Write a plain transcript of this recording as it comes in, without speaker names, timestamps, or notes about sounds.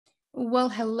Well,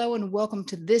 hello and welcome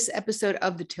to this episode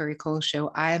of the Terri Show.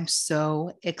 I am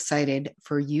so excited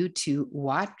for you to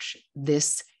watch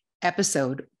this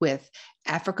episode with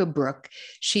Africa Brooke.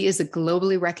 She is a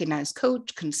globally recognized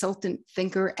coach, consultant,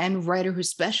 thinker, and writer who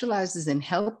specializes in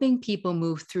helping people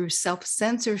move through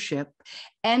self-censorship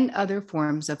and other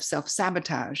forms of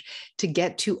self-sabotage to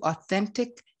get to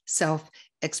authentic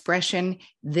self-expression.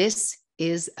 This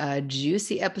is a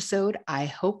juicy episode. I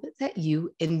hope that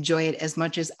you enjoy it as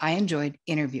much as I enjoyed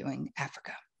interviewing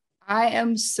Africa. I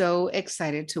am so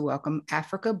excited to welcome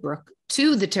Africa Brooke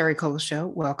to the Terri Cole Show.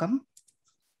 Welcome.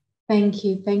 Thank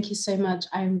you. Thank you so much.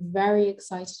 I'm very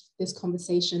excited for this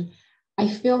conversation. I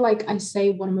feel like I say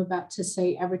what I'm about to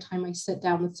say every time I sit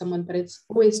down with someone, but it's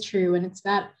always true. And it's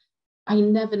that I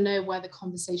never know where the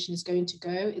conversation is going to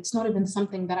go. It's not even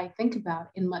something that I think about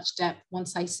in much depth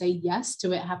once I say yes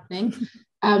to it happening.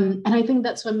 And I think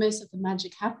that's where most of the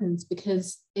magic happens,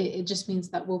 because it just means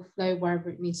that we'll flow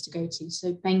wherever it needs to go to.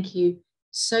 So thank you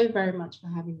so very much for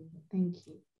having me. Thank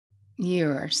you. You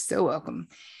are so welcome.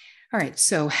 All right.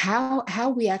 So how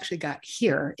we actually got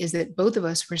here is that both of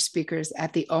us were speakers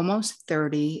at the Almost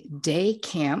 30-day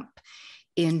camp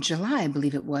in July, I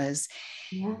believe it was.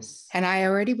 Yes. And I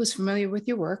already was familiar with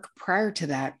your work prior to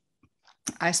that.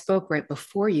 I spoke right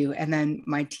before you, and then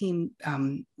my team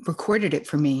recorded it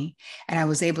for me, and I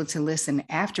was able to listen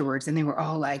afterwards. And they were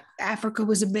all like, Africa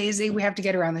was amazing. We have to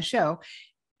get her on the show.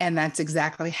 And that's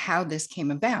exactly how this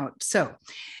came about. So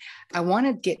I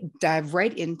want to dive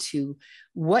right into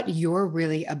what you're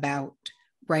really about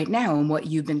right now and what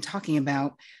you've been talking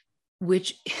about,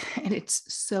 which, and it's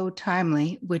so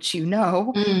timely, which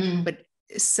but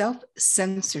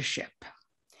self-censorship.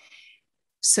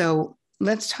 So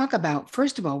let's talk about,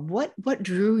 first of all, what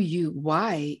drew you?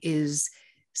 Why is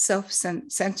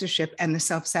self-censorship and the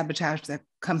self-sabotage that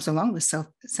comes along with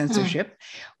self-censorship,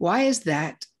 why is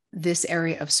that this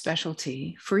area of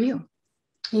specialty for you?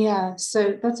 Yeah,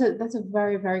 so that's a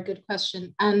very, very good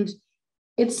question. And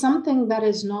it's something that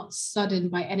is not sudden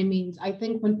by any means. I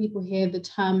think when people hear the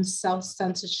term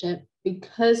self-censorship,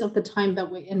 because of the time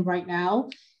that we're in right now,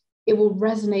 it will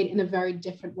resonate in a very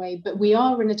different way. But we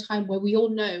are in a time where we all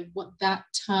know what that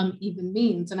term even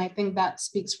means. And I think that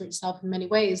speaks for itself in many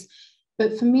ways.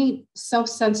 But for me,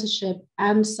 self-censorship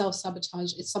and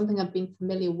self-sabotage is something I've been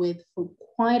familiar with for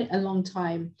quite a long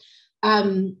time.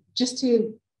 Just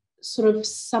to sort of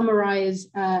summarize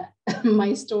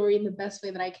my story in the best way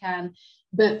that I can.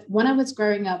 But when I was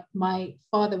growing up, my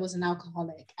father was an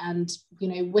alcoholic. And,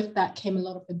 with that came a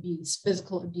lot of abuse,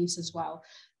 physical abuse as well.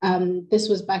 This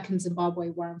was back in Zimbabwe,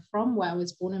 where I'm from, where I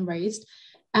was born and raised.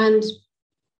 And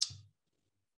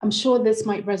I'm sure this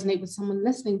might resonate with someone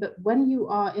listening, but when you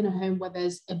are in a home where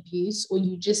there's abuse, or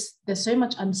there's so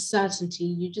much uncertainty,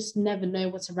 you just never know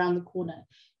what's around the corner.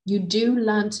 You do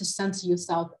learn to censor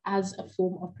yourself as a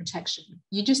form of protection.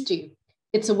 You just do.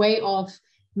 It's a way of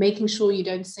making sure you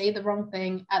don't say the wrong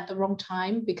thing at the wrong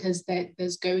time, because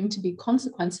there's going to be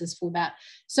consequences for that.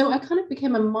 So I kind of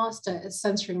became a master at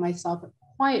censoring myself at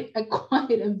quite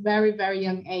a very, very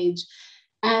young age.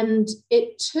 And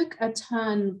it took a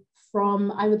turn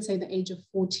from, I would say, the age of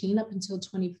 14 up until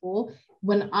 24,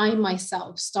 when I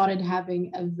myself started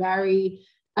having a really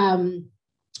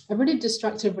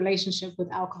destructive relationship with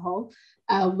alcohol,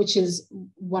 which is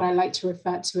what I like to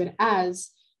refer to it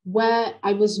as, where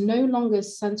I was no longer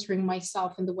censoring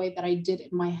myself in the way that I did in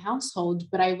my household,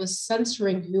 but I was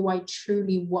censoring who I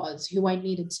truly was, who I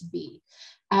needed to be.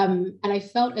 And I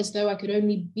felt as though I could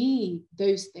only be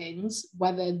those things,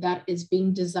 whether that is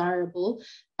being desirable,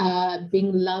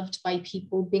 being loved by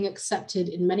people, being accepted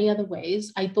in many other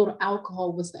ways. I thought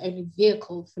alcohol was the only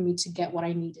vehicle for me to get what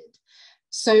I needed.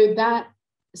 So that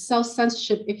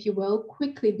self-censorship, if you will,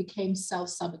 quickly became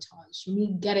self-sabotage,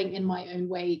 me getting in my own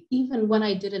way, even when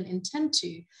I didn't intend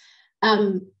to.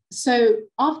 So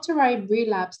after I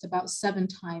relapsed about 7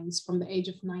 times from the age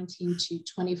of 19 to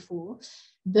 24,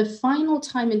 the final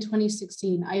time in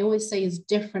 2016, I always say, is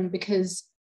different, because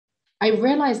I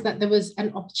realized that there was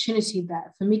an opportunity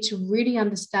there for me to really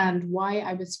understand why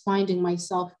I was finding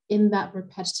myself in that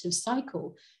repetitive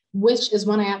cycle, which is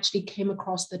when I actually came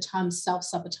across the term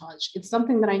self-sabotage. It's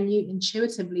something that I knew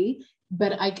intuitively,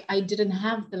 but I didn't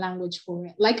have the language for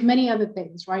it. Like many other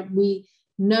things, right? We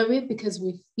know it because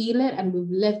we feel it and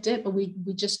we've lived it, but we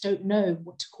just don't know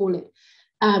what to call it.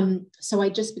 So I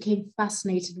just became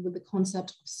fascinated with the concept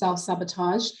of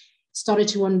self-sabotage, started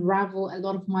to unravel a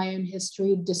lot of my own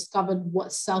history, discovered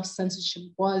what self-censorship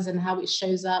was and how it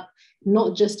shows up,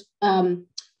 not just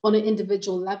on an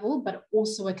individual level, but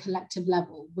also a collective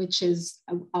level, which is,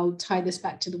 I'll tie this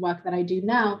back to the work that I do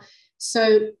now.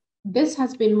 So this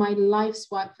has been my life's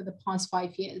work for the past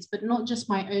 5 years, but not just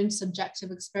my own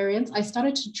subjective experience. I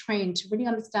started to train to really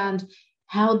understand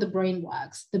how the brain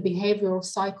works, the behavioral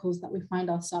cycles that we find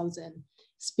ourselves in,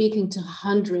 speaking to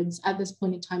hundreds, at this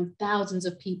point in time, thousands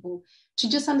of people, to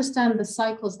just understand the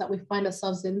cycles that we find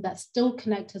ourselves in that still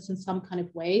connect us in some kind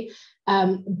of way.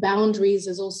 Boundaries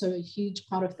is also a huge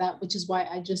part of that, which is why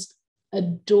I just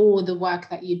adore the work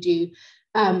that you do.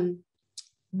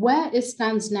 Where it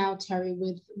stands now, Terri,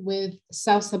 with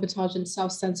self-sabotage and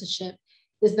self-censorship,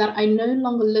 is that I no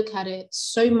longer look at it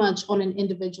so much on an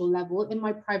individual level. In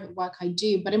my private work, I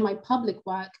do, but in my public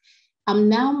work, I'm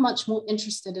now much more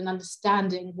interested in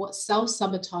understanding what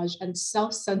self-sabotage and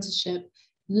self-censorship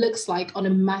looks like on a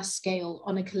mass scale,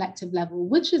 on a collective level,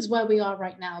 which is where we are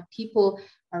right now. People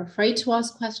are afraid to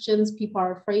ask questions. People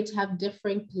are afraid to have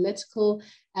differing political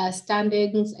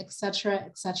standings, et cetera,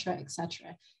 et cetera, et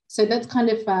cetera. So that's kind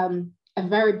of a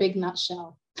very big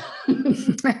nutshell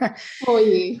for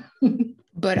you.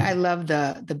 But I love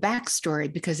the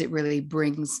backstory because it really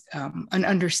brings an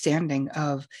understanding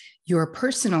of your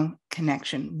personal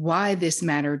connection, why this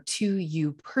mattered to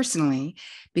you personally,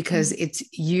 because it's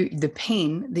you, the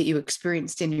pain that you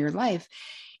experienced in your life.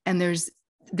 And there's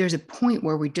a point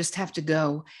where we just have to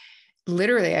go,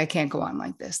 literally, I can't go on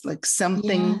like this. Like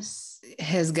something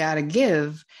has got to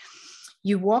give.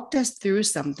 You walked us through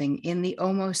something in the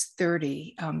Almost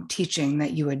 30 teaching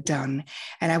that you had done.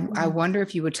 And I wonder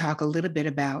if you would talk a little bit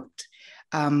about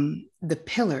the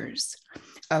pillars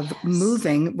of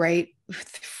moving right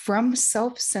from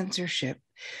self-censorship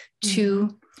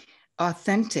to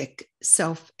authentic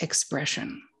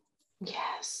self-expression.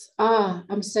 Yes.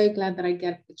 I'm so glad that I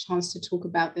get the chance to talk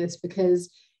about this,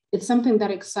 because it's something that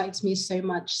excites me so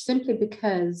much, simply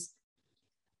because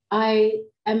I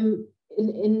am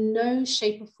in no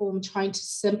shape or form trying to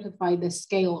simplify the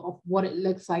scale of what it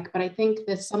looks like. But I think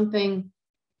there's something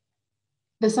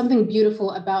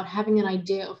beautiful about having an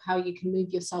idea of how you can move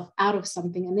yourself out of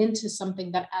something and into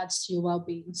something that adds to your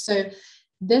well-being. So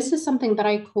this is something that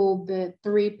I call the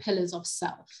 3 pillars of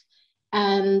self.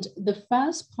 And the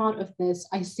first part of this,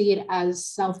 I see it as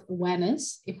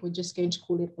self-awareness. If we're just going to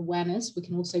call it awareness, we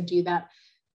can also do that,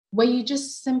 where you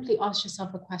just simply ask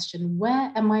yourself a question: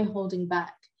 where am I holding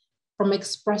back from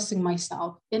expressing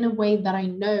myself in a way that I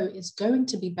know is going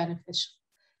to be beneficial,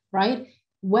 right?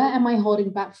 Where am I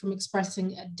holding back from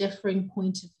expressing a differing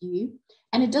point of view?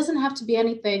 And it doesn't have to be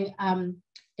anything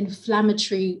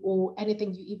inflammatory or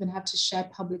anything you even have to share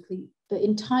publicly. The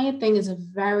entire thing is a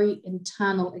very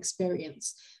internal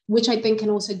experience, which I think can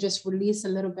also just release a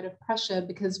little bit of pressure,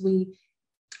 because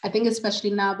I think especially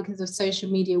now because of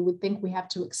social media, we think we have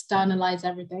to externalize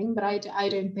everything, but I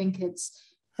don't think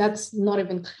that's not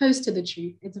even close to the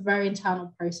truth. It's a very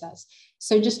internal process.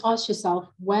 So just ask yourself,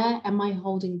 where am I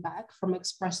holding back from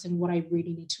expressing what I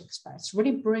really need to express?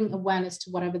 Really bring awareness to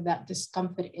whatever that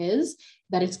discomfort is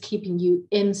that is keeping you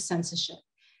in censorship.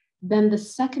 Then the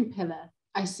second pillar,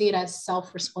 I see it as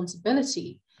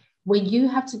self-responsibility, where you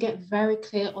have to get very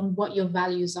clear on what your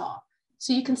values are.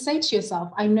 So you can say to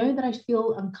yourself, I know that I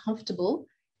feel uncomfortable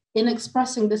in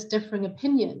expressing this differing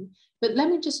opinion, but let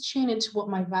me just tune into what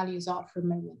my values are for a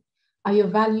moment. Are your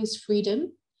values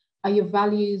freedom? Are your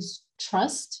values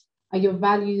trust? Are your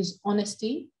values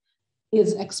honesty?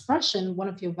 Is expression one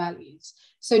of your values?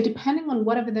 So depending on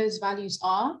whatever those values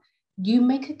are, you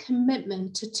make a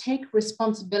commitment to take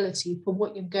responsibility for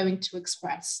what you're going to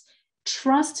express.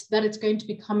 Trust that it's going to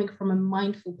be coming from a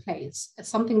mindful place. It's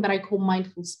something that I call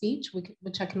mindful speech,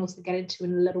 which I can also get into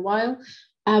in a little while.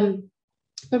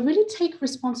 But really take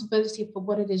responsibility for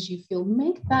what it is you feel.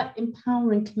 Make that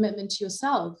empowering commitment to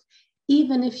yourself,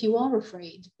 even if you are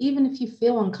afraid, even if you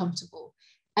feel uncomfortable,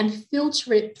 and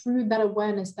filter it through that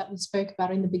awareness that we spoke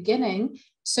about in the beginning,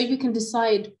 so you can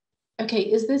decide, okay,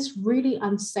 is this really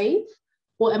unsafe?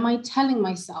 Or am I telling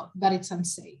myself that it's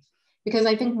unsafe? Because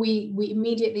I think we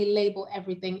immediately label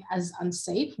everything as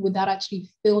unsafe without actually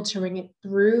filtering it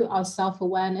through our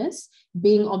self-awareness,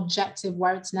 being objective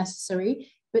where it's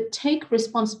necessary, but take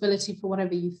responsibility for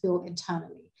whatever you feel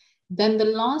internally. Then the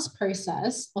last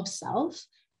process of self,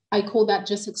 I call that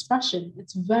just expression.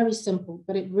 It's very simple,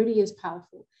 but it really is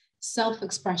powerful.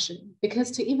 Self-expression,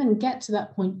 because to even get to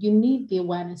that point, you need the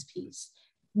awareness piece.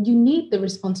 You need the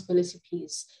responsibility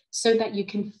piece so that you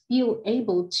can feel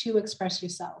able to express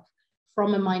yourself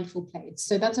from a mindful place.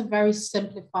 So that's a very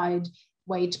simplified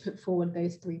way to put forward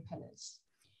those 3 pillars.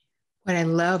 What I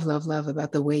love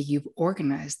about the way you've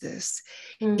organized this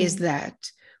is that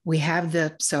we have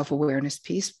the self-awareness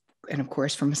piece. And of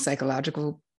course, from a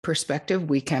psychological perspective,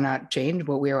 we cannot change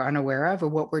what we are unaware of or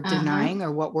what we're denying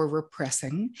or what we're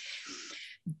repressing.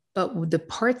 But the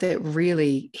part that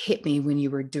really hit me when you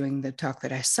were doing the talk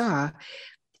that I saw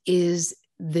is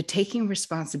the taking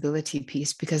responsibility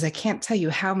piece, because I can't tell you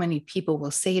how many people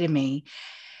will say to me,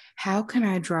 how can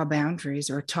I draw boundaries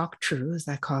or talk true, as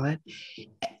I call it,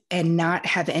 and not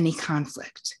have any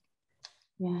conflict?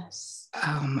 Yes.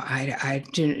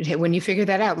 When you figure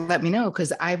that out, let me know,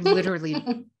 because I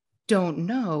literally don't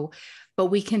know. But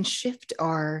we can shift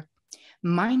our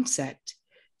mindset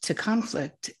to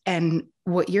conflict. And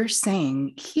what you're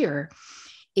saying here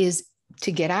is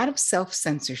to get out of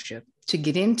self-censorship, to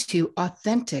get into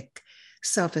authentic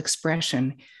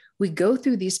self-expression. We go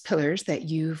through these pillars that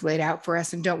you've laid out for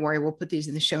us. And don't worry, we'll put these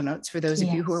in the show notes for those of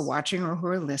you who are watching or who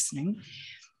are listening.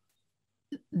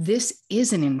 This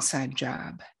is an inside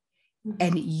job.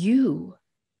 And you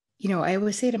know, I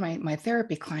always say to my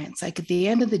therapy clients, like at the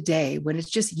end of the day, when it's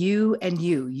just you and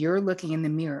you're looking in the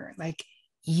mirror, like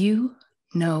you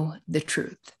know the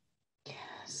truth.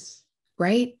 Yes.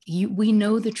 Right? We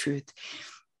know the truth.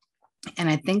 And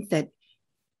I think that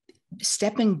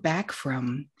stepping back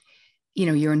from, you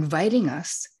know, you're inviting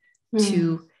us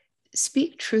to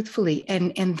speak truthfully,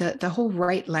 and the whole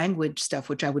right language stuff,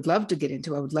 which I would love to get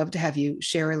into. I would love to have you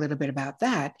share a little bit about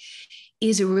that,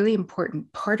 is a really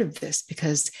important part of this,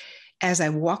 because as I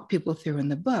walk people through in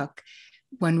the book,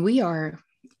 when we are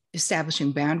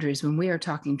establishing boundaries, when we are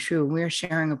talking true, when we are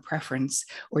sharing a preference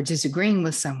or disagreeing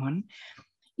with someone,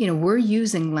 you know, we're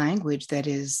using language that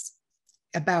is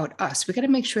about us. We got to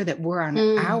make sure that we're on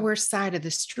our side of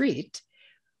the street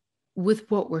with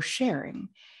what we're sharing.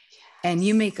 And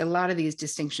you make a lot of these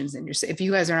distinctions in your, if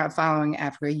you guys are not following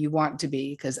Africa, you want to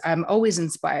be, because I'm always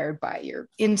inspired by your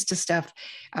Insta stuff.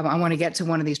 I want to get to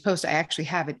one of these posts. I actually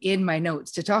have it in my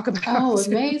notes to talk about. Oh,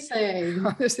 amazing.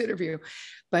 On this interview.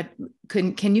 But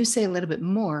can you say a little bit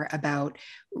more about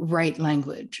right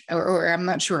language? Or I'm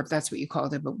not sure if that's what you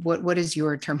called it, but what is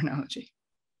your terminology?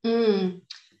 Can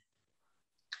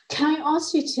I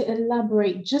ask you to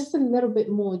elaborate just a little bit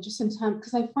more, just in terms,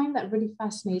 because I find that really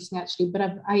fascinating, actually,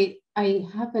 but I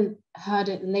haven't heard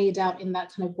it laid out in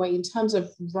that kind of way in terms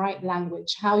of right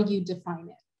language, how you define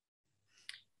it.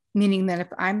 Meaning that if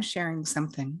I'm sharing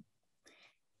something,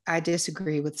 I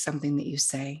disagree with something that you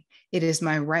say, it is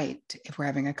my right, if we're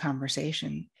having a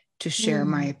conversation, to share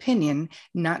my opinion,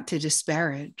 not to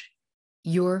disparage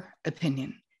your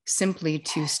opinion. Simply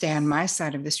to stay on my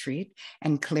side of the street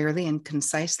and clearly and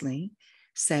concisely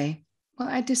say, well,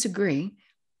 I disagree.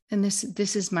 And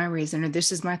this is my reason, or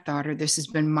this is my thought, or this has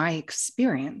been my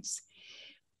experience.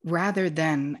 Rather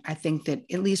than, I think that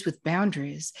at least with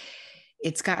boundaries,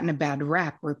 it's gotten a bad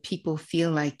rap where people feel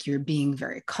like you're being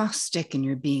very caustic and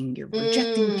you're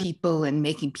rejecting people and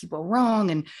making people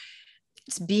wrong. And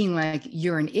it's being like,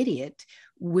 you're an idiot,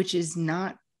 which is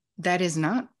not, that is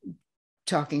not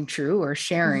talking true or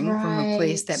sharing from a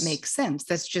place that makes sense.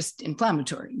 That's just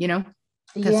inflammatory, you know?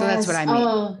 So that's what I mean.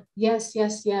 Oh, yes.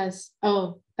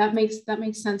 Oh, that makes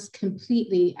sense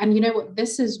completely. And you know what?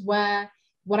 This is where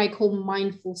what I call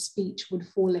mindful speech would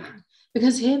fall in.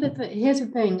 Because here's the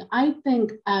thing. I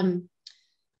think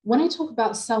when I talk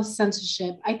about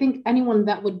self-censorship, I think anyone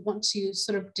that would want to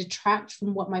sort of detract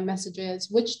from what my message is,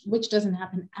 which doesn't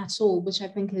happen at all, which I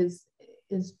think is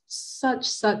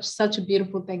such a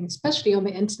beautiful thing, especially on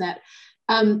the internet.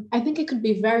 I think it could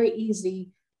be very easy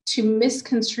to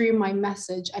misconstrue my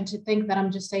message and to think that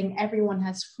I'm just saying everyone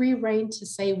has free reign to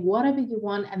say whatever you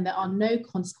want and there are no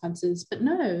consequences. But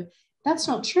no, that's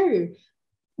not true.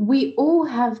 We all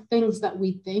have things that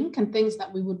we think and things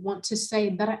that we would want to say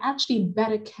that are actually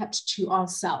better kept to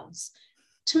ourselves.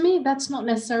 To me, that's not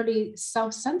necessarily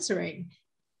self-censoring.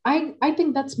 I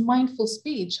think that's mindful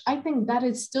speech. I think that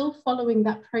is still following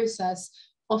that process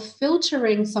of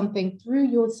filtering something through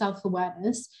your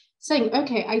self-awareness, saying,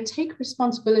 okay, I take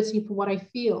responsibility for what I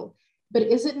feel, but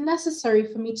is it necessary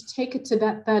for me to take it to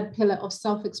that third pillar of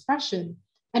self-expression?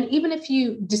 And even if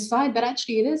you decide that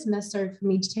actually it is necessary for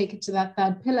me to take it to that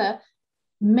third pillar,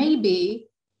 maybe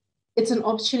it's an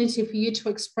opportunity for you to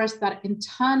express that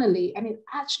internally, and it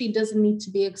actually doesn't need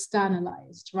to be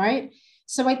externalized, right?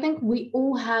 So I think we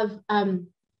all have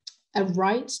a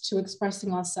right to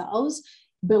expressing ourselves,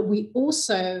 but we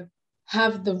also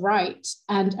have the right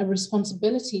and a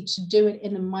responsibility to do it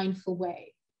in a mindful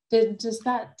way. Does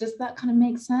that kind of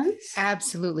make sense?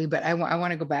 Absolutely. But I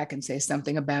want to go back and say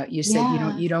something about, you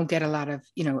said you don't get a lot of,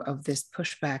 of this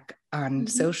pushback on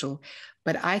social,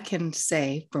 but I can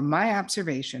say from my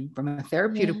observation, from a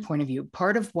therapeutic point of view,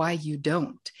 part of why you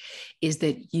don't is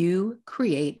that you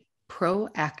create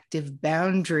proactive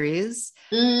boundaries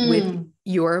with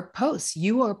your posts.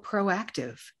 You are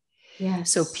proactive.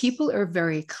 Yes. So people are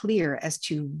very clear as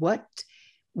to what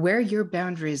where your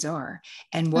boundaries are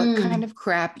and what kind of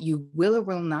crap you will or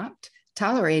will not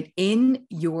tolerate in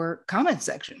your comment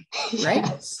section, right?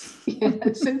 Yes,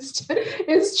 yes,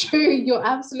 it's true. You're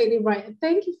absolutely right.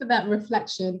 Thank you for that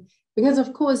reflection, because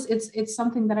of course it's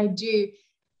something that I do,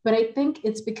 but I think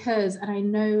it's because, and I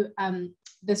know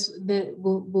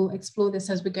we'll explore this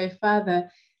as we go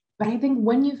further, but I think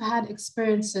when you've had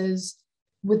experiences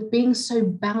with being so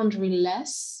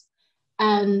boundaryless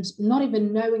and not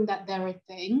even knowing that they're a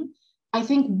thing, I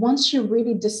think once you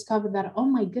really discover that, oh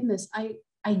my goodness,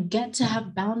 I get to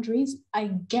have boundaries, I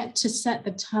get to set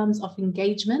the terms of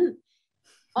engagement.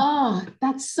 Oh,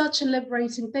 that's such a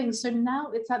liberating thing. So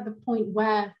now it's at the point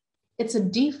where it's a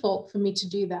default for me to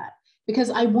do that,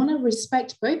 because I want to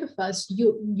respect both of us.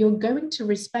 You're going to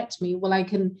respect me. Well, I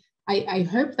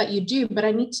hope that you do, but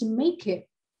I need to make it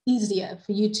easier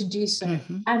for you to do so,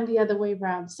 and the other way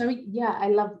around. So yeah, I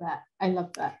love that. I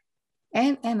love that.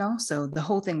 And also the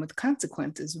whole thing with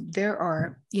consequences, there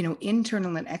are,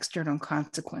 internal and external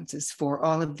consequences for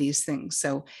all of these things.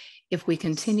 So if we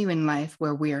continue in life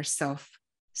where we are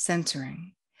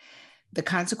self-censoring, the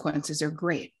consequences are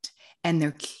great and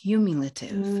they're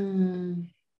cumulative.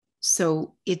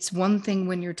 So it's one thing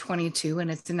when you're 22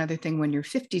 and it's another thing when you're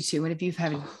 52. And if you've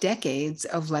had decades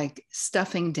of like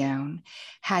stuffing down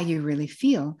how you really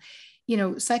feel,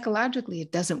 psychologically,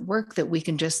 it doesn't work that we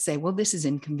can just say, well, this is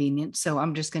inconvenient, so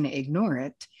I'm just going to ignore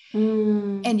it.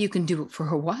 And you can do it for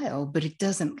a while, but it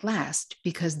doesn't last,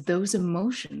 because those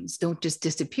emotions don't just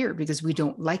disappear because we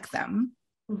don't like them.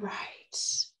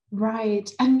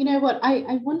 Right. And you know what?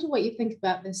 I wonder what you think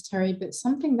about this, Terri, but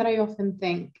something that I often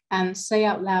think and say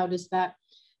out loud is that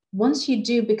once you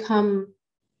do become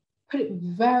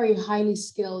very highly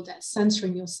skilled at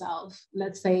censoring yourself,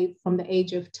 let's say from the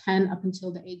age of 10 up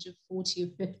until the age of 40 or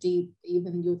 50,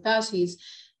 even your 30s,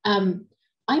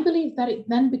 I believe that it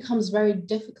then becomes very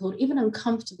difficult, even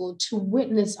uncomfortable, to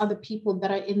witness other people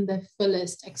that are in their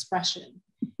fullest expression,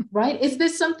 right? Is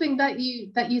this something that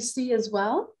you see as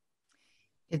well?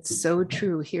 It's so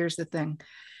true. Here's the thing.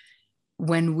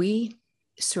 When we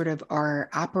sort of are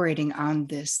operating on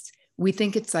this, we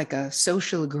think it's like a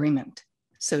social agreement,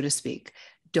 so to speak.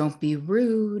 Don't be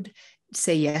rude.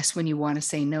 Say yes when you want to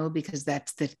say no, because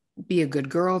be a good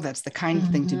girl. That's the kind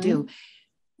thing to do.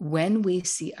 When we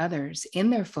see others in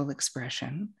their full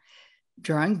expression,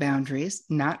 drawing boundaries,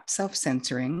 not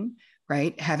self-censoring,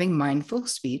 right? Having mindful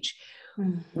speech,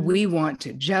 we want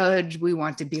to judge. We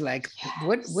want to be like,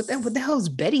 yes. What the hell is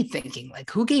Betty thinking? Like,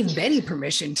 who gave Betty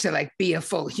permission to like be a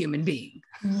full human being?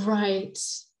 Right.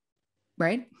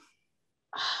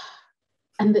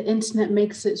 And the internet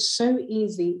makes it so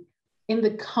easy in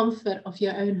the comfort of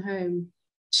your own home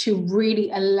to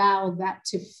really allow that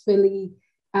to fully,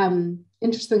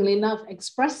 interestingly enough,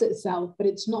 express itself, but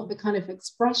it's not the kind of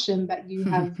expression that you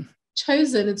have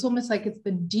chosen. It's almost like it's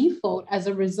the default as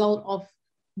a result of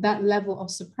that level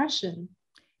of suppression.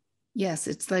 Yes,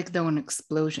 it's like though an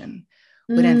explosion.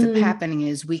 What ends up happening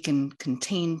is we can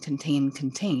contain,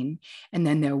 and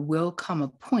then there will come a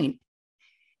point,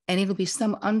 and it'll be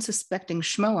some unsuspecting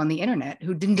schmo on the internet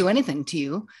who didn't do anything to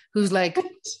you, who's like,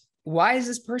 why is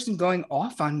this person going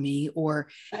off on me? Or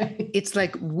it's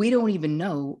like, we don't even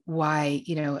know why,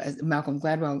 as Malcolm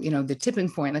Gladwell, the tipping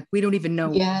point, like we don't even know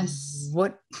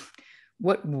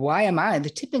why am I the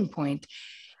tipping point?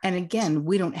 And again,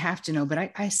 we don't have to know, but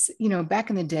I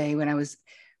back in the day when I was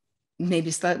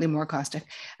maybe slightly more caustic,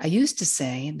 I used to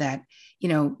say that,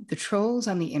 the trolls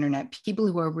on the internet,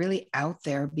 people who are really out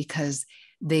there because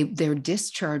they're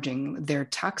discharging their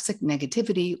toxic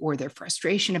negativity or their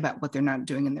frustration about what they're not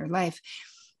doing in their life.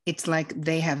 It's like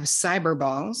they have cyber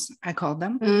balls, I call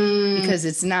them, because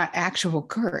it's not actual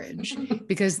courage,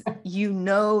 because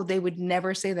they would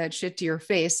never say that shit to your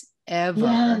face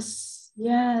ever.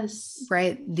 Yes.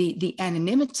 Right. The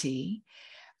anonymity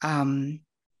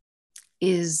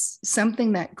is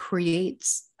something that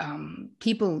creates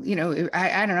people,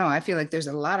 I don't know. I feel like there's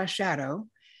a lot of shadow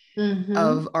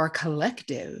of our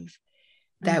collective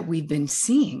that we've been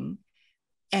seeing.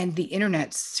 And the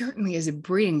internet certainly is a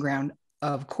breeding ground,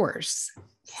 of course,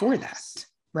 for that.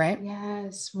 Right.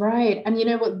 Yes. Right. And you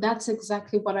know what? That's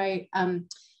exactly what I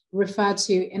refer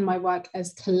to in my work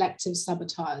as collective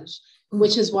sabotage.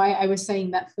 Which is why I was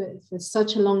saying that for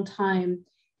such a long time,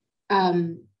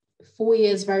 4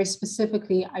 years very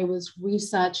specifically, I was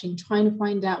researching, trying to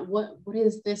find out what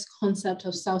is this concept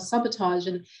of self-sabotage.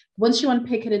 And once you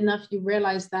unpick it enough, you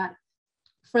realize that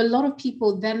for a lot of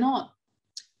people, they're not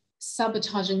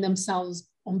sabotaging themselves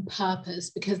on purpose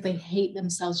because they hate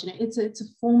themselves. It's a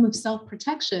form of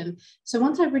self-protection. So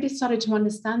once I really started to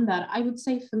understand that, I would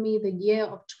say for me, the year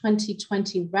of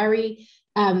 2020 very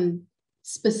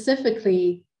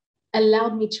specifically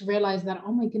allowed me to realize that,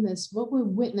 oh my goodness, what we're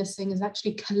witnessing is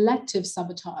actually collective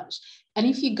sabotage. And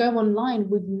if you go online,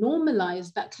 we've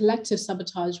normalized that collective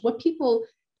sabotage, where people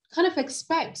kind of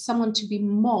expect someone to be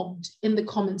mobbed in the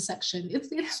comment section.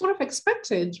 It's sort of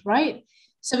expected, right?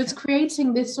 So it's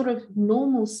creating this sort of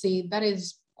normalcy that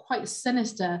is quite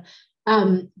sinister.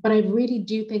 But I really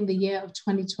do think the year of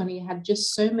 2020 had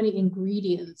just so many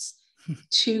ingredients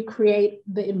to create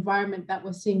the environment that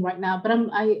we're seeing right now. But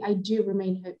I do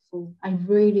remain hopeful. I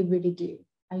really, really do.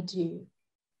 I do.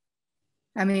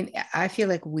 I mean, I feel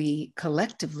like we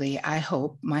collectively,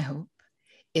 my hope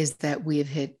is that we have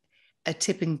hit a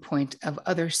tipping point of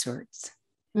other sorts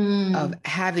of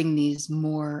having these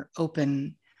more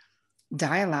open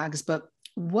dialogues. But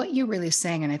what you're really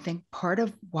saying, and I think part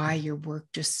of why your work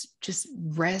just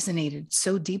resonated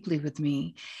so deeply with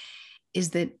me,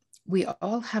 is that we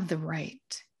all have the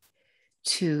right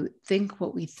to think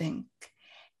what we think.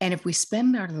 And if we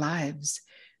spend our lives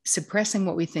suppressing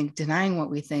what we think, denying what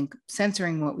we think,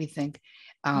 censoring what we think,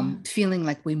 feeling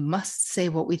like we must say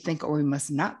what we think or we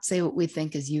must not say what we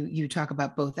think, as you talk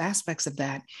about both aspects of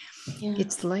that,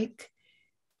 it's like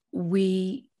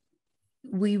we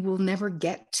will never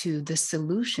get to the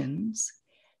solutions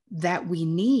that we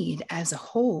need as a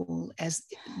whole, as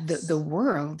the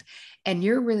world. And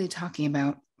you're really talking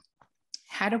about,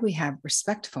 how do we have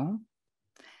respectful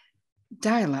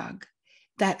dialogue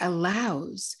that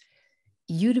allows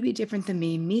you to be different than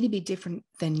me to be different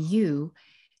than you?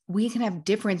 We can have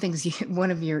different things.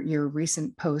 One of your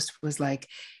recent posts was like,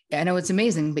 I know it's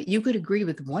amazing, but you could agree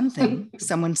with one thing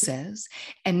someone says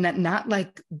and not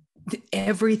like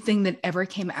everything that ever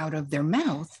came out of their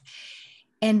mouth.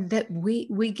 And that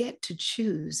we get to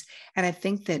choose. And I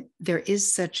think that there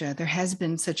has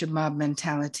been such a mob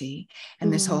mentality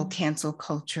and this whole cancel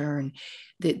culture and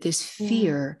this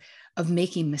fear of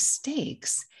making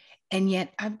mistakes. And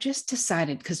yet I've just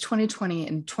decided, because 2020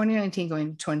 and 2019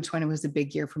 going to 2020 was a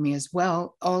big year for me as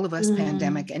well. All of us,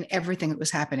 pandemic and everything that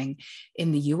was happening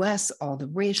in the US, all the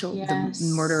racial,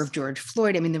 the murder of George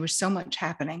Floyd. I mean, there was so much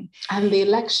happening. And the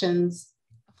elections.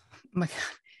 Oh my God.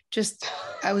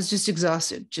 I was just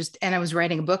exhausted, and I was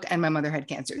writing a book and my mother had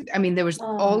cancer. I mean, there was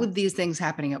all of these things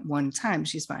happening at one time.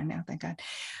 She's fine now, thank God.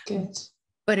 Good.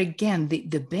 But again, the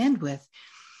bandwidth,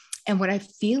 and what I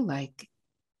feel like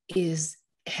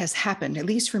has happened, at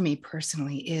least for me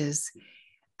personally, is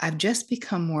I've just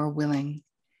become more willing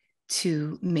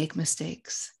to make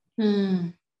mistakes.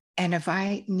 And if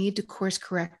I need to course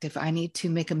correct, if I need to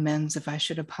make amends, if I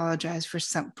should apologize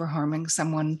for harming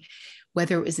someone,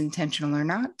 whether it was intentional or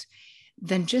not,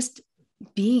 then just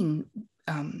being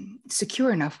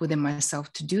secure enough within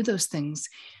myself to do those things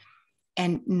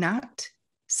and not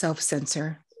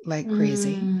self-censor like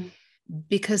crazy.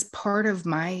 Because part of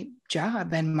my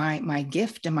job and my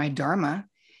gift and my dharma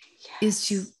is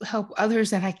to help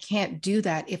others. And I can't do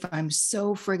that if I'm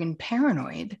so friggin'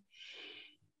 paranoid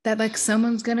that like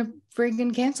someone's going to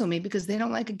friggin' cancel me because they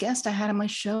don't like a guest I had on my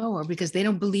show, or because they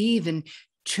don't believe in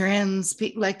trans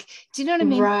people. Like, do you know what I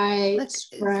mean?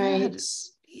 Right.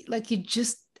 Like you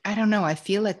just, I don't know. I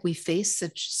feel like we faced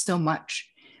so much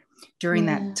during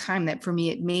that time that for me,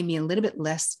 it made me a little bit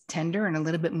less tender and a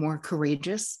little bit more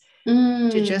courageous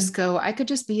to just go, I could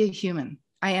just be a human.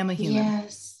 I am a human.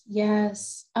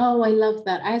 Yes. Oh, I love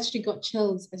that. I actually got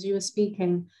chills as you were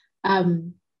speaking.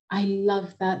 I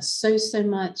love that so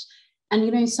much. And,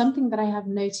 you know, something that I have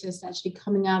noticed actually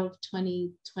coming out of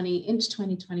 2020 into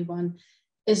 2021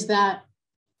 is that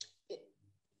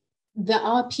there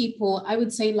are people, I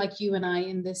would say like you and I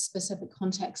in this specific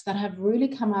context, that have really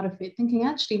come out of it thinking,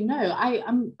 actually, no,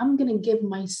 I'm going to give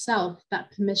myself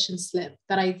that permission slip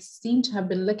that I seem to have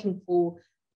been looking for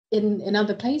in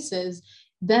other places.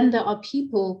 Then there are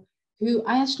people who,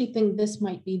 I actually think this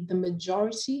might be the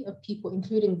majority of people,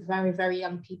 including very, very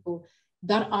young people,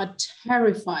 that are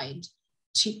terrified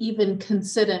to even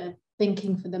consider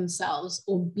thinking for themselves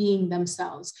or being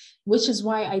themselves, which is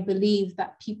why I believe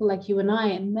that people like you and I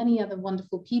and many other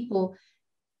wonderful people,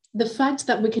 the fact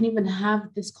that we can even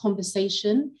have this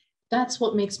conversation, that's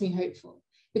what makes me hopeful.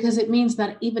 Because it means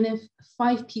that even if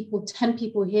 5 people, 10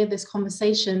 people hear this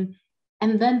conversation,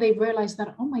 and then they realize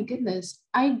that, oh my goodness,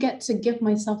 I get to give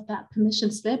myself that permission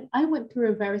slip. I went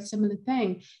through a very similar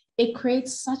thing. It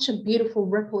creates such a beautiful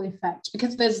ripple effect,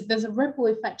 because there's a ripple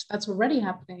effect that's already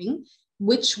happening,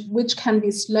 which can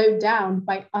be slowed down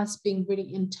by us being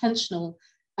really intentional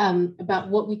about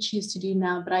what we choose to do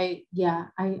now. But I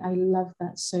love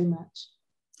that so much.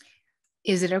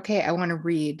 Is it okay? I want to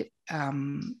read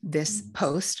this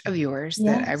post of yours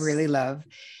that I really love,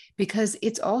 because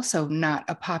it's also not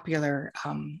a popular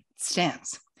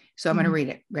stance. So I'm going to read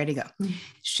it. Ready, go.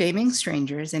 Shaming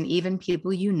strangers and even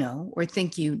people you know or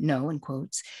think you know, in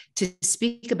quotes, to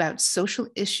speak about social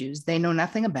issues they know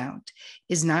nothing about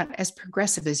is not as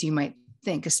progressive as you might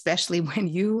think, especially when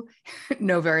you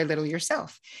know very little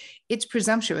yourself. It's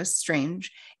presumptuous,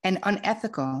 strange, and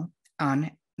unethical on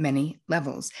many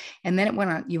levels. And then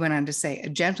you went on to say, a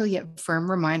gentle yet firm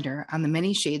reminder on the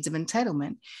many shades of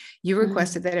entitlement. You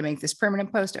requested that I make this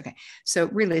permanent post. Okay. So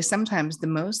really, sometimes the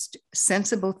most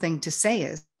sensible thing to say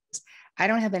is, I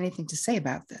don't have anything to say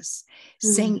about this.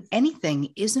 Saying anything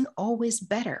isn't always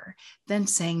better than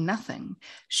saying nothing.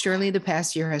 Surely the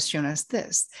past year has shown us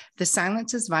this. The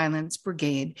Silence is Violence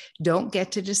Brigade don't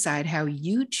get to decide how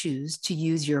you choose to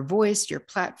use your voice, your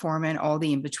platform, and all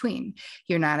the in-between.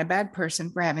 You're not a bad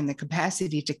person for having the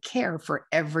capacity to care for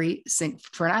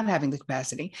not having the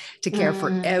capacity to care for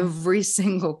every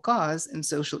single cause and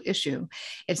social issue.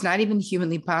 It's not even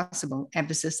humanly possible,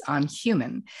 emphasis on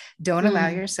human. Don't allow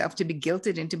yourself to be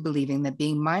guilted into believing that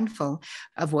being mindful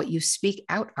of what you speak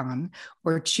out on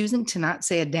or choosing to not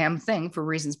say a damn thing for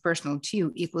reasons personal to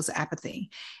you equals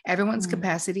apathy. Everyone's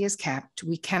capacity is capped.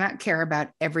 We cannot care about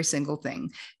every single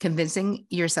thing. Convincing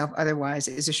yourself otherwise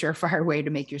is a surefire way to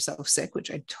make yourself sick,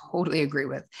 which I totally agree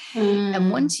with.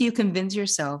 And once you convince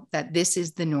yourself that this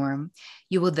is the norm,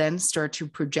 you will then start to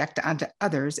project onto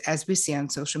others, as we see on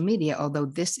social media, although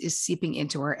this is seeping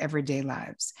into our everyday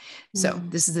lives. So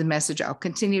this is a message I'll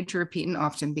continue to repeat and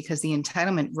often, because the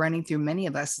entitlement running through many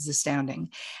of us is astounding.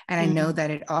 And I know that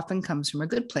it often comes from a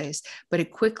good place, but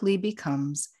it quickly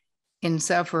becomes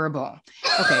insufferable.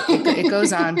 Okay, it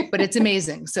goes on, but it's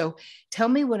amazing. So tell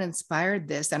me what inspired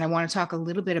this. And I want to talk a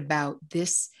little bit about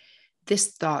this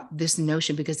thought, this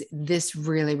notion, because this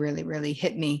really, really, really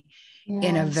hit me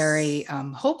in a very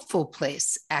hopeful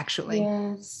place, actually.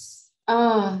 Yes.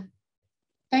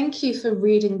 Thank you for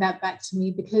reading that back to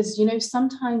me, because,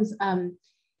 sometimes,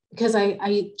 because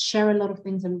I share a lot of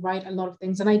things and write a lot of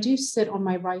things, and I do sit on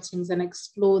my writings and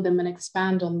explore them and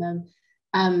expand on them.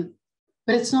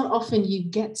 But it's not often you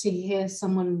get to hear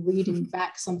someone reading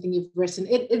back something you've written.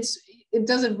 It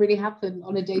doesn't really happen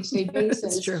on a day-to-day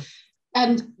basis. It's true.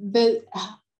 And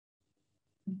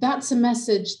that's a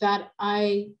message that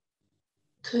I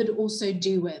could also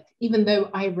do with, even though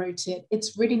I wrote it.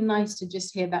 It's really nice to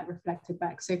just hear that reflected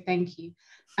back. So thank you.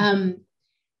 But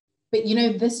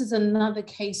this is another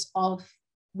case of,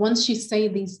 once you say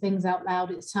these things out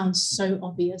loud, it sounds so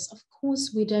obvious. Of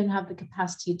course, we don't have the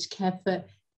capacity to care for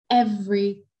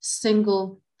every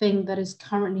single thing that is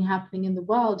currently happening in the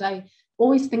world. I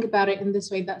always think about it in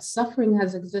this way, that suffering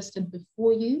has existed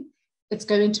before you. It's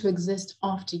going to exist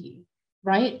after you.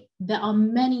 Right? There are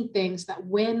many things that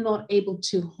we're not able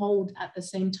to hold at the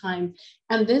same time.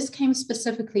 And this came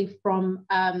specifically from,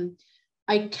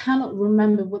 I cannot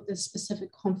remember what the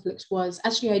specific conflict was.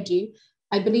 Actually, I do.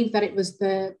 I believe that it was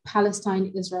the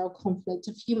Palestine-Israel conflict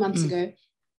a few months ago.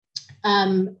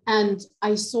 And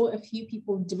I saw a few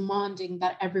people demanding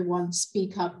that everyone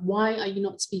speak up. Why are you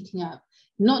not speaking up?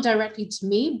 Not directly to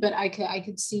me, but I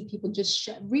could see people just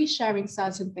resharing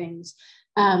certain things.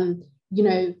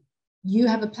 You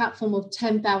have a platform of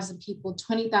 10,000 people,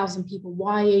 20,000 people.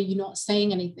 Why are you not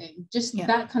saying anything? Just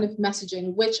that kind of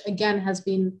messaging, which again has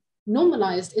been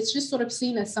normalized. It's just sort of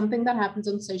seen as something that happens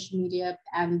on social media,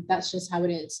 and that's just how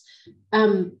it is.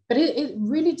 But it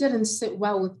really didn't sit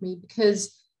well with me,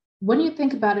 because when you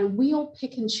think about it, we all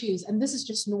pick and choose, and this is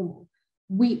just normal.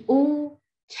 We all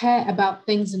care about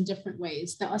things in different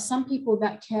ways. There are some people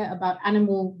that care about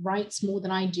animal rights more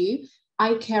than I do.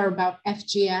 I care about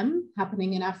FGM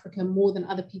happening in Africa more than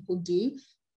other people do,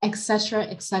 etc.,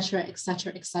 etc.,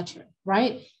 etc., etc.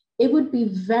 Right? It would be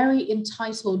very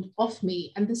entitled of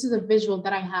me, and this is a visual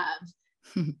that I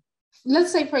have.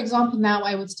 Let's say, for example, now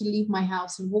I was to leave my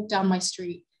house and walk down my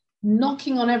street,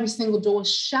 knocking on every single door,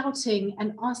 shouting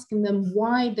and asking them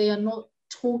why they are not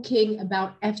talking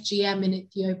about FGM in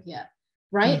Ethiopia.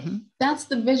 Right? That's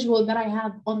the visual that I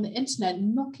have on the internet,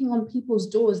 knocking on people's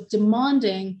doors,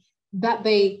 demanding that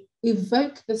they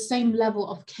evoke the same level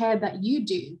of care that you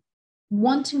do,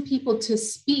 wanting people to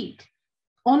speak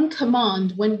on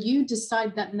command when you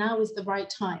decide that now is the right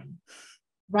time,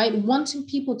 right? Wanting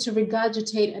people to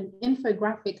regurgitate an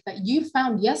infographic that you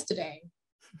found yesterday.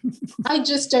 I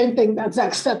just don't think that's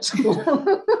acceptable.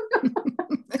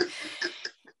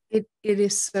 It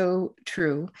is so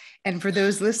true. And for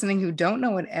those listening who don't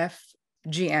know what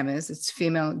FGM is, it's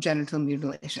female genital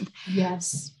mutilation.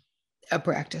 Yes. A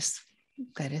practice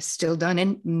that is still done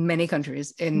in many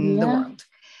countries in the world.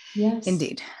 Yes.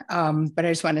 Indeed. But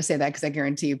I just want to say that because I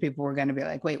guarantee you people were going to be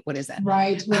like, wait, what is that?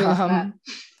 Right. What is that?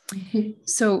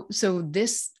 So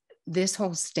this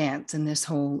whole stance and this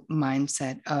whole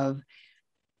mindset of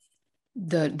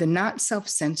the not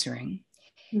self-censoring,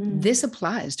 this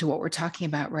applies to what we're talking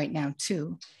about right now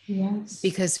too. Yes.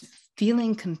 Because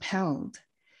feeling compelled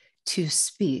to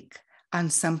speak on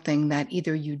something that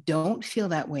either you don't feel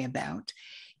that way about,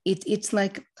 it's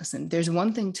like, listen, there's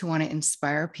one thing to want to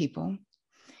inspire people.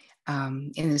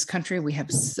 In this country, we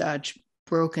have such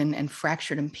broken and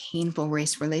fractured and painful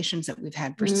race relations that we've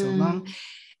had for so long.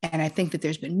 And I think that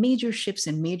there's been major shifts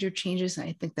and major changes. And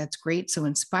I think that's great. So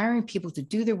inspiring people to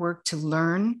do their work, to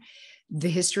learn the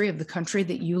history of the country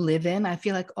that you live in, I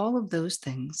feel like all of those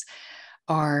things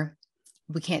are,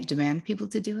 we can't demand people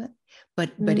to do it,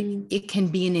 but it can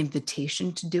be an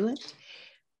invitation to do it,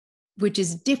 which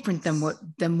is different than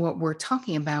what we're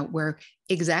talking about, where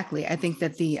exactly, I think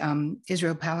that the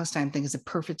Israel-Palestine thing is a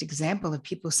perfect example of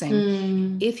people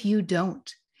saying, if you don't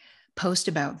post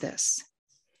about this,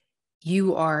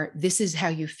 this is how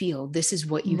you feel, this is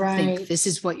what you think, this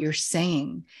is what you're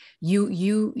saying,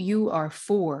 you are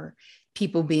for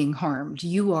people being harmed,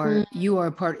 you are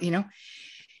a part,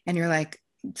 and you're like,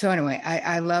 so anyway,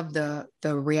 I love the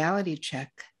reality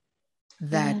check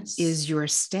that is your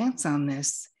stance on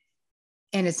this.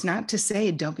 And it's not to say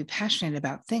don't be passionate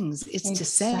about things. It's to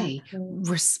say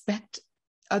respect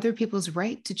other people's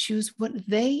right to choose what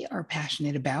they are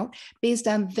passionate about based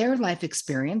on their life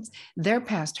experience, their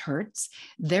past hurts,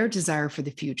 their desire for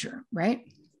the future, right?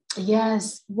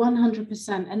 Yes,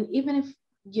 100%. And even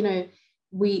if,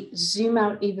 we zoom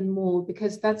out even more,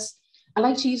 because I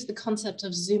like to use the concept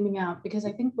of zooming out, because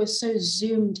I think we're so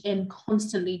zoomed in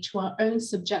constantly to our own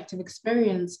subjective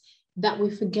experience that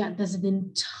we forget there's an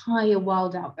entire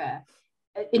world out there,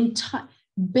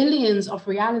 billions of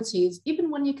realities.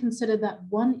 Even when you consider that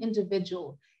one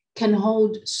individual can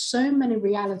hold so many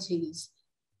realities,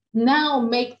 now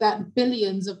make that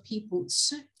billions of people.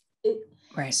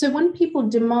 So when people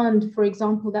demand, for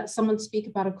example, that someone speak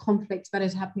about a conflict that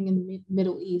is happening in the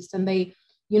Middle East, and they,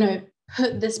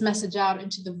 put this message out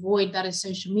into the void that is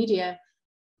social media,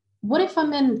 what if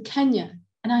I'm in Kenya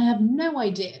and I have no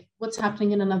idea what's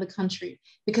happening in another country?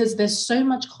 Because there's so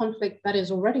much conflict that is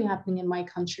already happening in my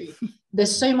country.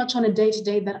 There's so much on a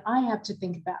day-to-day that I have to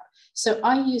think about. So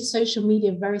I use social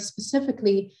media very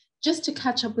specifically just to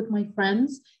catch up with my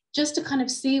friends, just to kind of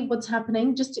see what's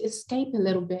happening, just to escape a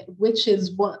little bit, which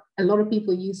is what a lot of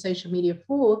people use social media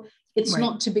for. It's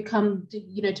not to become,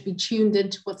 to be tuned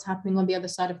into what's happening on the other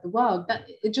side of the world. That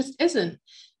it just isn't,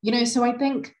 so I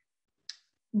think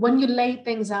when you lay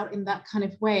things out in that kind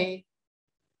of way,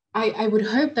 I would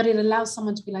hope that it allows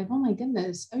someone to be like, oh my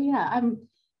goodness, oh yeah,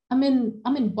 I'm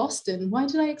in Boston. Why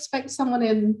did I expect someone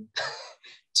in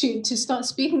to start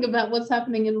speaking about what's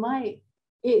happening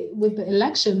with the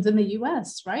elections in the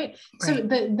US, right? So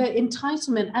the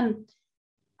entitlement, and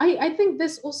I think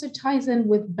this also ties in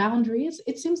with boundaries.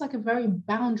 It seems like a very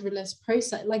boundaryless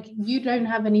process. Like you don't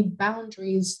have any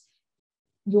boundaries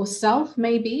yourself,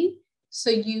 maybe. So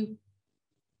you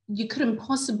couldn't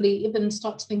possibly even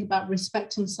start to think about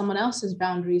respecting someone else's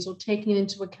boundaries or taking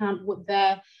into account what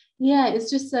it's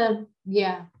just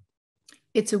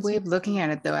it's a way of looking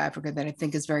at it though, Africa, that I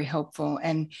think is very helpful.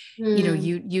 And,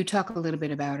 you talk a little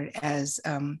bit about it as,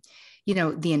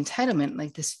 the entitlement,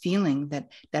 like this feeling that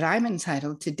I'm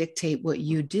entitled to dictate what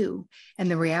you do.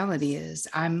 And the reality is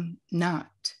I'm not.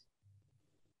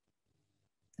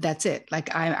 That's it.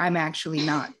 Like I'm actually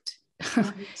not.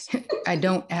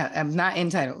 I'm not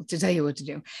entitled to tell you what to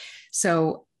do.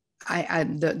 So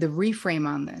the reframe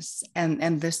on this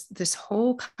and this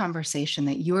whole conversation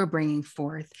that you are bringing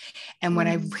forth, and what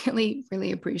I really,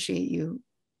 really appreciate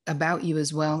about you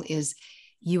as well is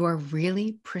you are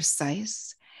really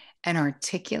precise and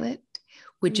articulate,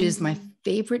 which is my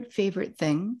favorite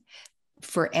thing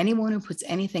for anyone who puts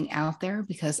anything out there,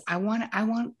 because I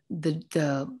want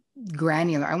the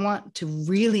granular. I want to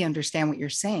really understand what you're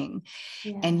saying.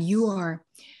 Yes. And you are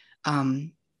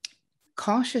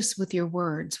cautious with your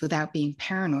words without being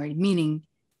paranoid, meaning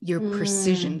your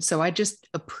precision. So I just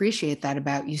appreciate that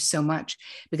about you so much,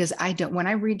 because when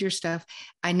I read your stuff,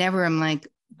 I never am like,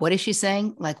 what is she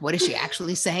saying? Like, what is she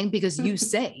actually saying? Because you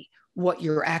say what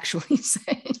you're actually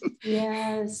saying.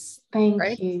 Yes.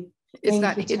 Thank you. It's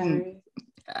not hidden.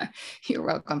 You're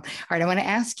welcome. All right. I want to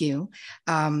ask you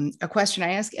a question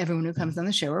I ask everyone who comes on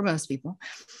the show, or most people.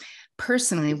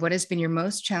 Personally, what has been your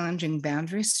most challenging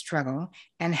boundary struggle,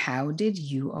 and how did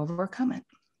you overcome it?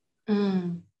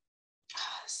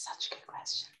 Such a good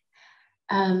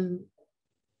question.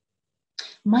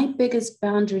 My biggest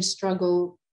boundary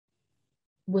struggle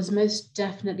was most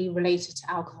definitely related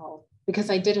to alcohol, because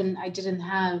I didn't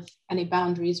have any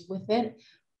boundaries with it,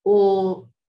 or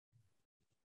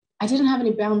I didn't have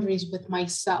any boundaries with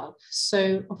myself.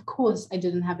 So of course I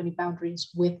didn't have any boundaries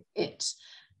with it.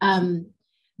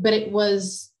 But it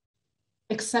was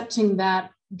accepting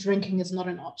that drinking is not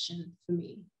an option for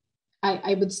me.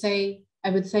 I would say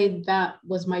that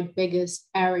was my biggest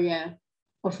area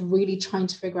of really trying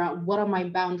to figure out what are my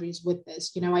boundaries with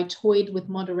this. You know, I toyed with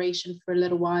moderation for a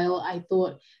little while. I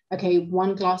thought, okay,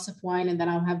 1 glass of wine and then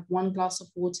I'll have 1 glass of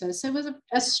water. So it was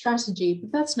a strategy,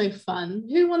 but that's no fun.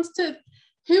 Who wants to,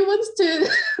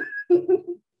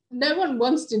 no one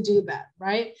wants to do that,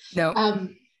 right? No.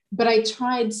 But I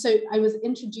tried, so I was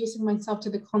introducing myself to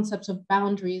the concept of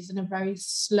boundaries in a very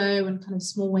slow and kind of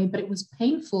small way, but it was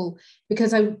painful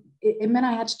because it meant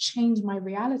I had to change my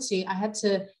reality. I had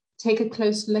to take a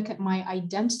close look at my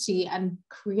identity and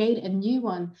create a new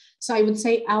one. So I would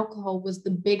say alcohol was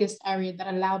the biggest area that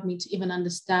allowed me to even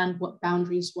understand what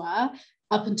boundaries were,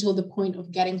 up until the point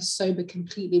of getting sober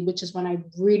completely, which is when I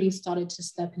really started to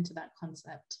step into that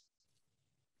concept.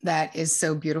 That is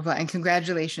so beautiful. And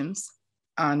congratulations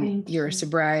on your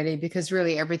sobriety, because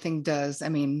really everything does. I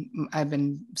mean, I've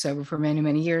been sober for many,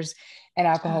 many years, and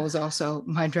alcohol was also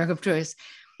my drug of choice.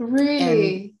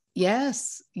 Really? And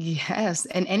yes.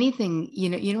 And anything, you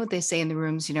know what they say in the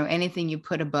rooms, anything you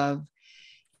put above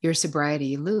your sobriety,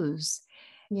 you lose.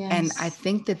 Yes. And I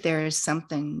think that there is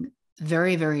something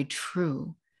very, very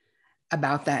true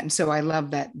about that. And so I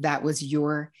love that that was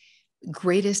your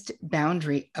greatest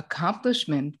boundary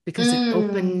accomplishment, because it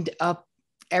opened up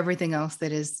everything else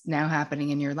that is now happening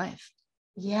in your life.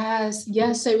 Yes.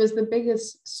 It was the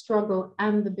biggest struggle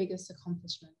and the biggest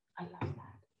accomplishment. I love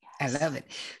that. Yes. I love it.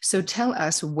 So tell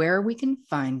us where we can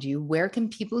find you. Where can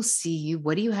people see you?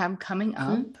 What do you have coming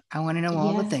up? I want to know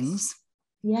all the things.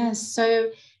 Yes.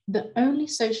 So the only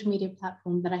social media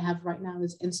platform that I have right now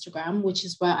is Instagram, which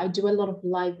is where I do a lot of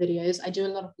live videos. I do a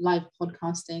lot of live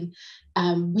podcasting,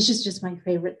 which is just my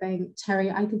favorite thing.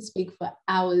 Terri, I could speak for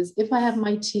hours. If I have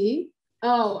my tea,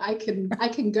 I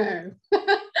can go.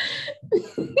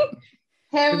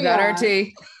 Here we got are. Our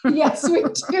tea. Yes, we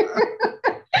do.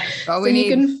 All we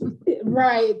need.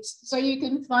 So you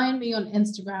can find me on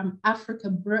Instagram, Africa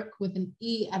Brooke, with an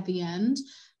E at the end.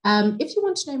 If you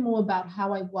want to know more about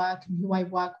how I work and who I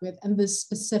work with and the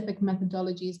specific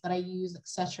methodologies that I use,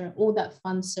 etc., all that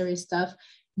fun, serious stuff,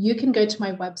 you can go to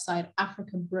my website,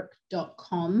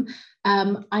 africabrooke.com.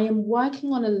 I am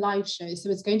working on a live show. So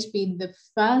it's going to be the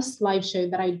first live show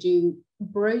that I do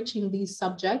broaching these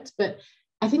subjects, but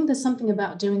I think there's something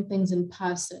about doing things in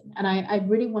person. And I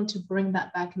really want to bring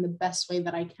that back in the best way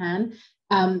that I can.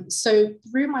 So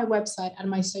through my website and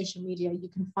my social media, you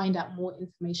can find out more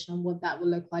information on what that will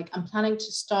look like. I'm planning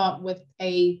to start with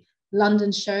a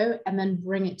London show and then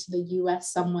bring it to the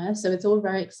US somewhere. So it's all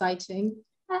very exciting.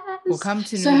 We'll come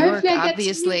to New York,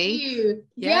 obviously. You.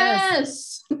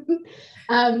 Yes.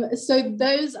 So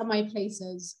those are my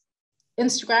places,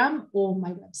 Instagram or my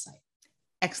website.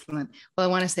 Excellent. Well, I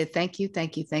want to say thank you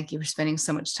for spending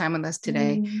so much time with us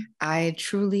today. I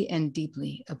truly and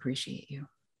deeply appreciate you.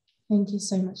 Thank you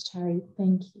so much, Terri.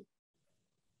 Thank you.